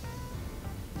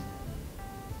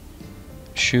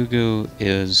 Shoe glue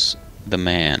is the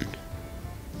man.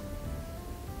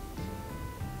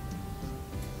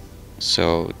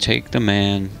 So take the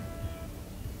man,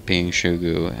 being shoe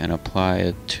glue, and apply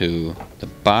it to the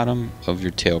bottom of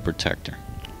your tail protector.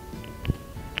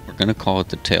 We're going to call it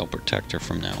the tail protector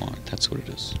from now on. That's what it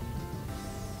is.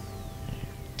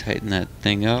 Tighten that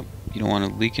thing up. You don't want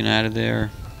it leaking out of there.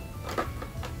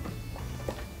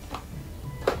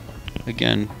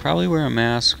 Again, probably wear a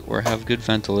mask or have good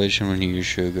ventilation when you use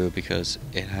shoe glue because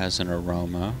it has an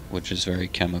aroma, which is very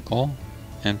chemical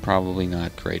and probably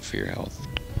not great for your health.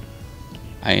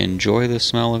 I enjoy the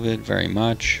smell of it very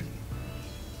much.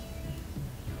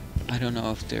 I don't know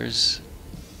if there's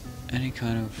any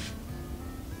kind of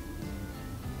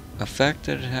effect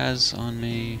that it has on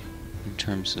me in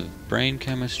terms of brain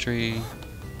chemistry,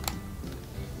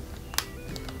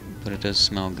 but it does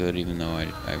smell good even though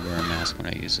I wear a mask when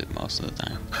I use it most of the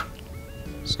time.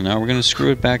 So now we're going to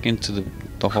screw it back into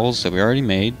the holes that we already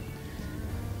made,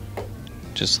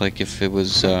 just like if it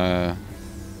was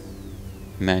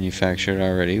manufactured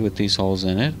already with these holes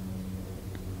in it.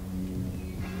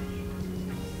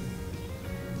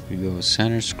 We go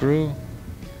center screw,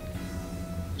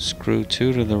 screw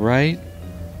 2 to the right,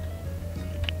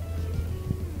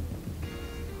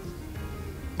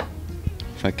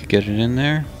 if I could get it in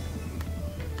there.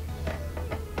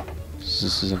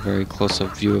 This is a very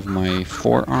close-up view of my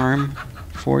forearm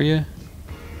for you.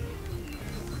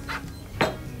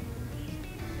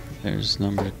 There's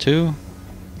number 2.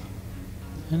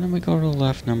 And then we go to the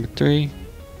left, number 3.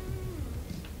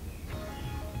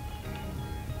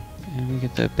 And we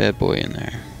get that bad boy in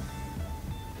there.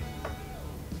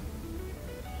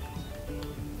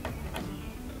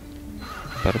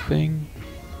 Bada bing,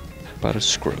 bada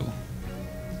screw.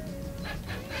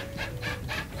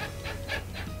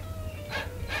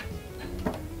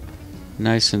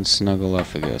 Nice and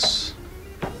snuggleophagus.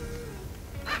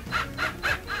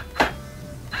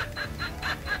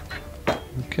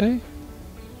 Okay.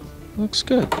 Looks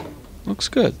good. Looks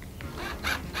good.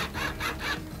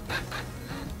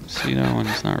 See, that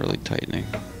one's not really tightening.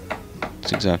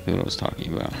 That's exactly what I was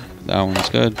talking about. That one's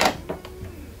good.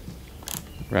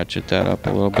 Ratchet that up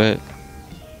a little bit.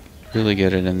 Really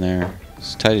get it in there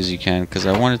as tight as you can, because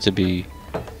I want it to be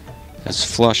as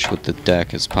flush with the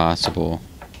deck as possible.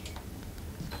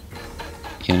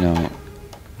 You know,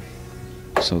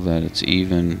 so that it's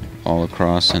even all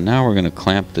across. And now we're going to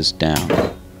clamp this down.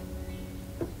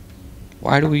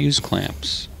 Why do we use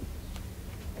clamps?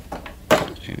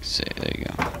 There you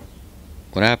go.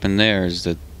 What happened there is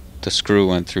that the screw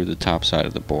went through the top side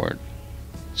of the board.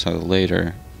 So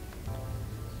later,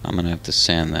 I'm going to have to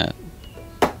sand that.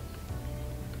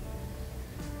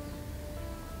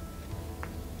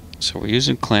 So we're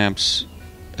using clamps,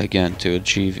 again, to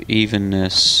achieve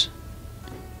evenness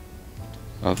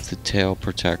of the tail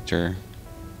protector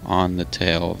on the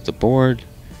tail of the board.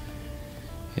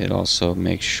 It also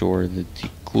makes sure that the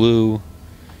glue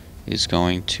is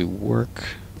going to work.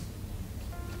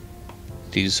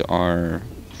 These are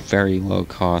very low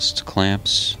cost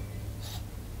clamps.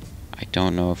 I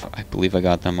don't know if, I believe I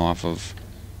got them off of,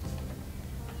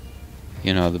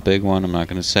 you know, the big one. I'm not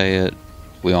going to say it.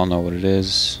 We all know what it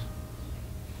is.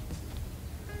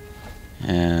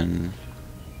 And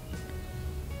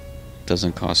it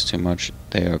doesn't cost too much.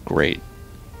 They are great.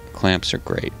 Clamps are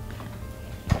great.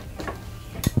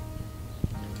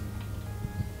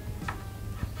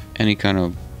 Any kind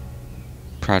of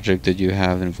project that you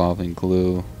have involving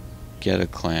glue, get a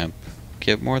clamp.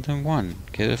 Get more than one.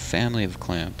 Get a family of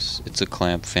clamps. It's a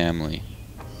clamp family.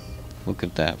 Look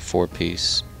at that,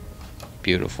 4-piece.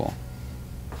 Beautiful.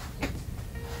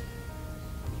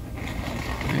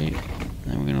 Alright,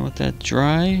 now we're gonna let that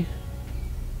dry.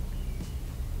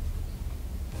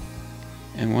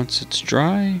 And once it's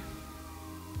dry,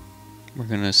 we're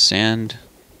gonna sand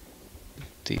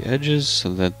the edges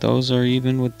so that those are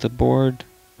even with the board,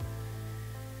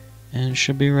 and it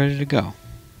should be ready to go.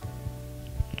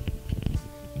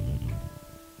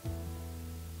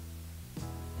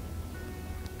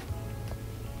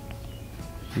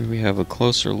 Here we have a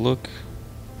closer look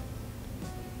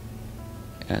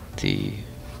at the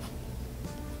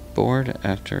board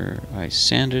after I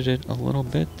sanded it a little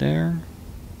bit there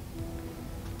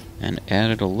and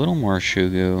added a little more shoe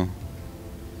glue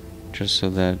just so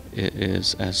that it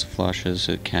is as flush as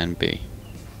it can be.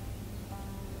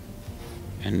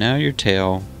 And now your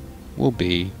tail will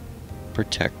be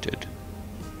protected.